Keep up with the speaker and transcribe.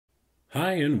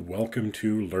Hi, and welcome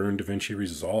to Learn Davinci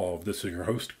Resolve. This is your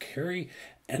host, Carrie,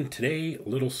 and today,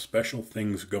 little special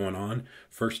things going on.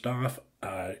 First off,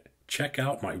 check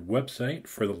out my website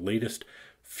for the latest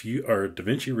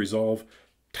Davinci Resolve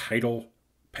title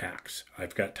packs.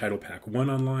 I've got Title Pack 1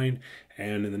 online,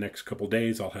 and in the next couple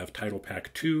days, I'll have Title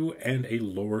Pack 2 and a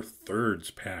lower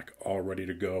thirds pack all ready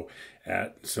to go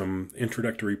at some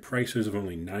introductory prices of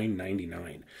only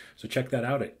 $9.99. So check that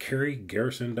out at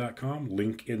carriegarrison.com.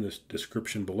 Link in the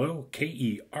description below.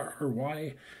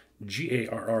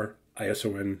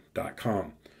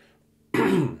 KERRYGARRISON.com.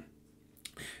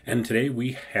 And today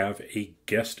we have a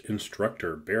guest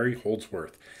instructor, Barry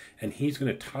Holdsworth, and he's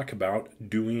going to talk about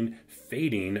doing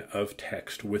fading of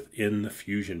text within the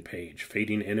Fusion page,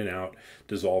 fading in and out,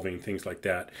 dissolving, things like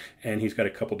that. And he's got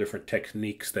a couple different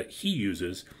techniques that he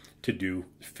uses to do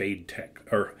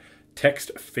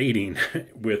text fading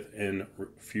within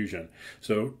Fusion.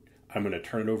 So I'm going to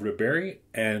turn it over to Barry,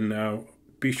 and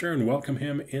be sure and welcome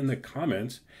him in the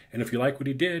comments. And if you like what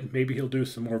he did, maybe he'll do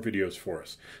some more videos for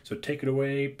us. So take it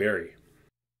away, Barry.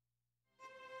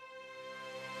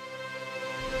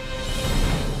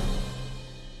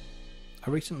 I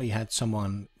recently had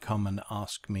someone come and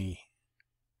ask me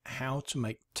how to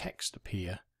make text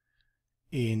appear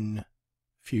in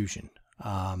Fusion.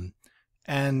 It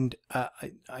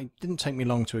didn't take me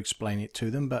long to explain it to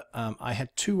them, but I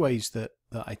had two ways that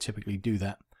I typically do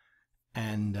that.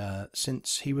 And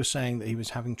since he was saying that he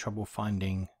was having trouble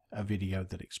finding a video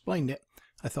that explained it,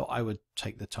 I thought I would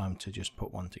take the time to just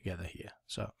put one together here.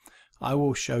 So I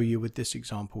will show you with this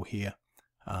example here.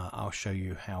 I'll show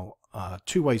you how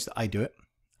two ways that I do it,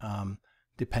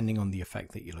 depending on the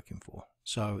effect that you're looking for.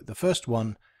 So the first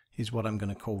one is what I'm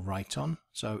going to call write on.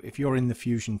 So if you're in the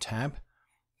Fusion tab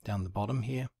down the bottom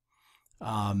here,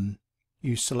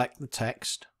 you select the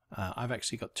text. I've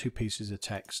actually got two pieces of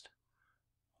text,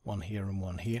 one here and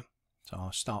one here. So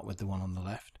I'll start with the one on the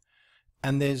left.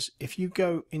 And if you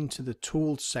go into the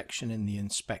tools section in the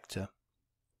inspector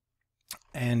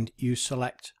and you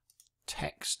select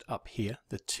text up here,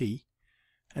 the T,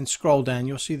 and scroll down,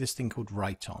 you'll see this thing called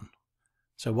write on.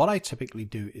 So what I typically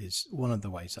do is, one of the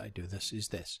ways I do this is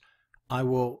this. I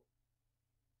will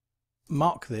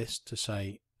mark this to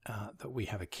say that we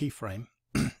have a keyframe.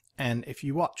 And if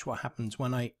you watch what happens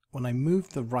when I move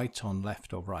the write on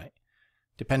left or right,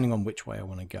 depending on which way I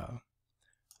want to go,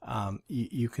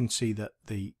 you can see that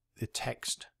the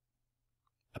text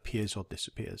appears or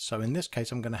disappears. So in this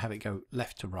case, I'm going to have it go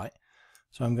left to right.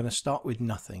 So I'm going to start with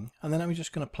nothing, and then I'm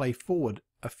just going to play forward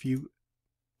a few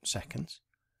seconds.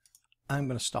 I'm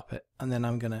going to stop it, and then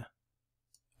I'm going to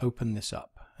open this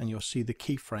up, and you'll see the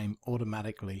keyframe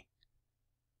automatically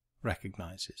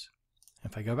recognizes.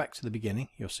 If I go back to the beginning,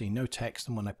 you'll see no text,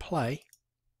 and when I play,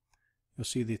 you'll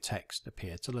see the text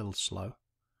appear. It's a little slow,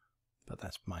 but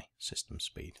that's my system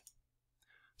speed.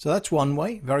 So that's one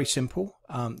way, very simple.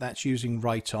 That's using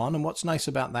write on, and what's nice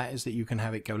about that is that you can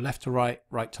have it go left to right,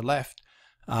 right to left.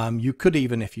 You could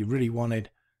even, if you really wanted,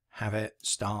 have it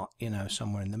start,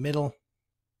 somewhere in the middle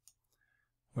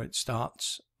where it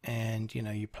starts, and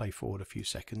you play forward a few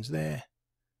seconds there,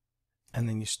 and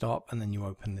then you stop, and then you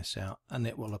open this out, and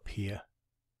it will appear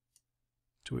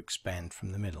to expand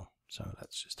from the middle. So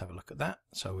let's just have a look at that.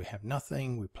 So we have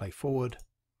nothing, we play forward,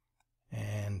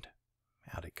 and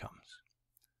out it comes.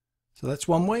 So that's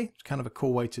one way. It's kind of a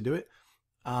cool way to do it.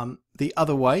 The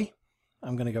other way,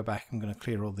 I'm going to go back, I'm going to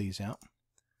clear all these out.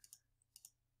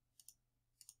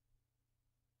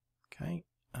 Okay,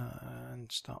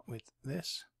 and start with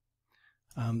this.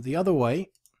 The other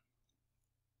way,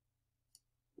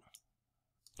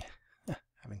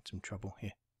 having some trouble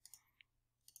here.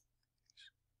 Just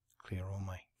clear all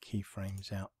my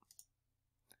keyframes out.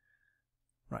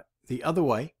 Right, the other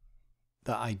way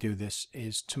that I do this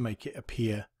is to make it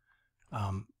appear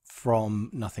from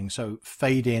nothing. So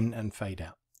fade in and fade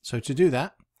out. So to do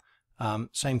that,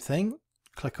 same thing.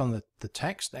 Click on the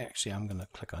text. Actually, I'm going to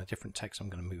click on a different text. I'm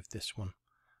going to move this one,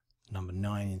 number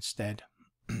 9 instead.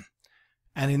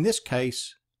 And in this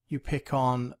case, you pick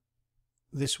on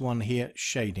this one here,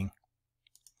 shading.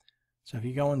 So if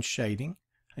you go on shading,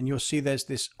 and you'll see there's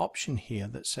this option here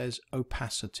that says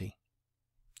opacity.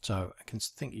 So I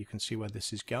think you can see where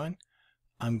this is going.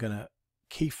 I'm going to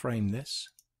keyframe this.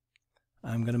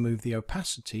 I'm going to move the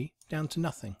opacity down to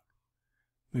nothing.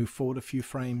 Move forward a few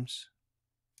frames,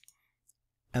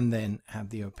 and then have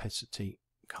the opacity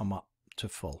come up to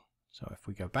full. So if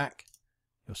we go back,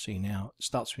 you'll see now it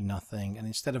starts with nothing, and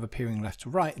instead of appearing left to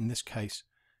right, in this case,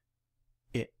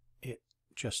 it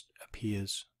just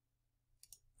appears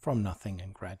from nothing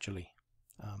and gradually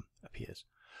appears.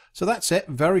 So that's it.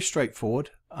 Very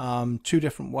straightforward. 2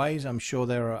 different ways. I'm sure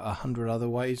there are 100 other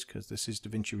ways because this is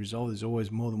DaVinci Resolve. There's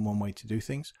always more than one way to do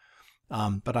things.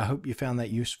 But I hope you found that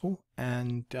useful,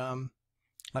 and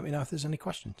let me know if there's any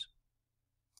questions.